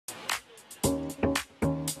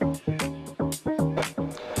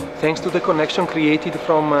thanks to the connection created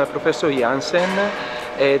from Professor Jansen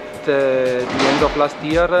at the end of last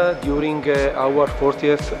year during our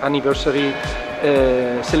 40th anniversary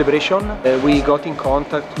celebration. We got in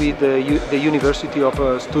contact with the University of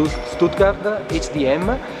Stuttgart,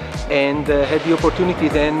 HDM, and had the opportunity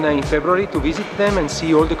then in February to visit them and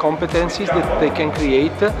see all the competencies that they can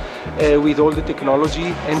create with all the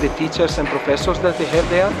technology and the teachers and professors that they have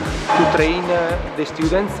there to train the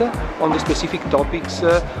students on the specific topics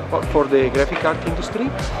for the graphic art industry.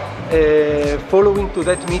 Following to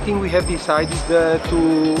that meeting, we have decided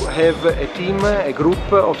to have a team, a group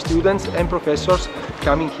of students and professors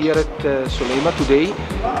coming here at Solema today,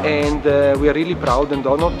 and we are really proud and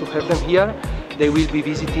honored to have them here. They will be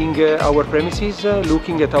visiting our premises,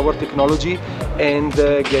 looking at our technology and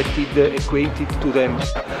getting acquainted to them.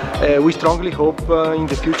 We strongly hope in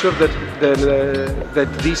the future that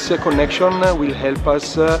this connection will help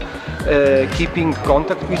us keep in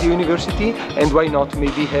contact with the university, and why not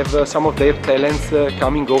maybe have some of their talents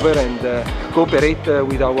coming over and cooperate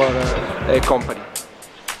with our company.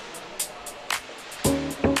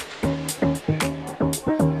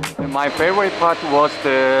 My favorite part was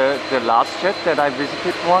the last jet that I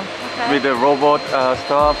visited with the robot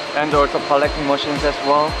stuff and also collecting machines as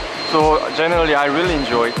well. So generally I really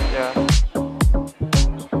enjoyed. Yeah.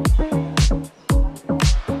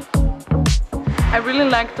 I really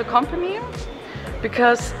like the company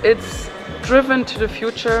because it's driven to the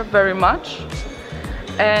future very much,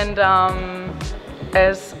 and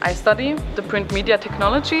as I study the print media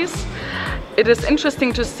technologies, it is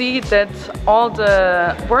interesting to see that all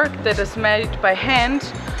the work that is made by hand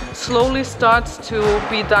slowly starts to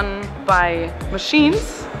be done by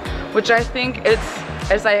machines, which I think is,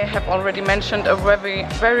 as I have already mentioned, a very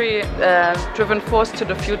driven force to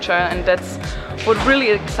the future, and that's what really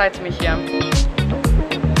excites me here.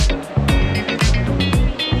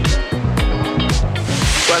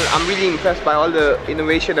 Well, I'm really impressed by all the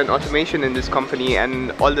innovation and automation in this company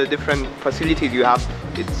and all the different facilities you have.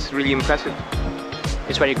 It's really impressive.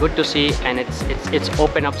 It's very good to see, and it's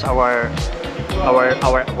open up our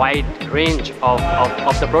wide range of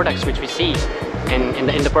the products which we see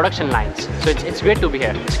in the production lines. So it's great to be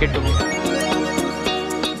here. It's great to be here.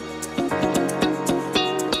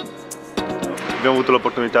 Abbiamo avuto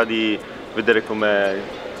l'opportunità di vedere come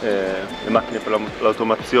le macchine per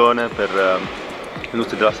l'automazione, per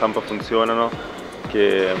l'industria della stampa funzionano,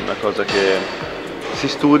 che è una cosa che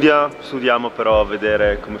studiamo, però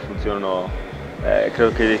vedere come funzionano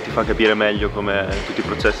credo che ti fa capire meglio come tutti i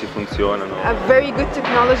processi funzionano. A very good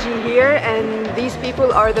technology here, and these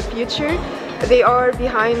people are the future. They are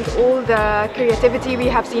behind all the creativity we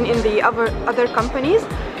have seen in the other companies.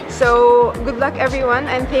 So good luck everyone,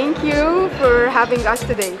 and thank you for having us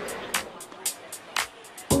today.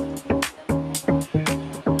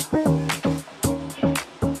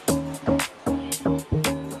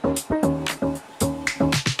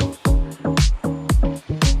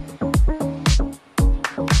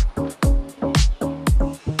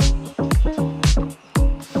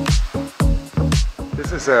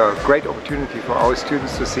 This is a great opportunity for our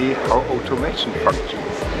students to see how automation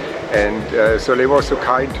functions, and so they were so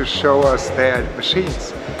kind to show us their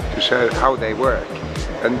machines, to show how they work.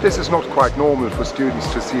 And this is not quite normal for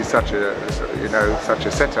students to see such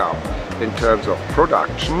a setup in terms of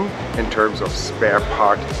production, in terms of spare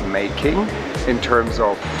part making, in terms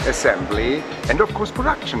of assembly, and of course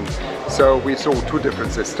production. So we saw two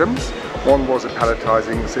different systems. One was a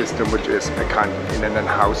palletizing system, which is a kind of in an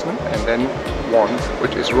enhancement, and then one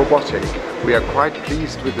which is robotic. We are quite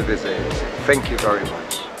pleased with the visit. Thank you very much.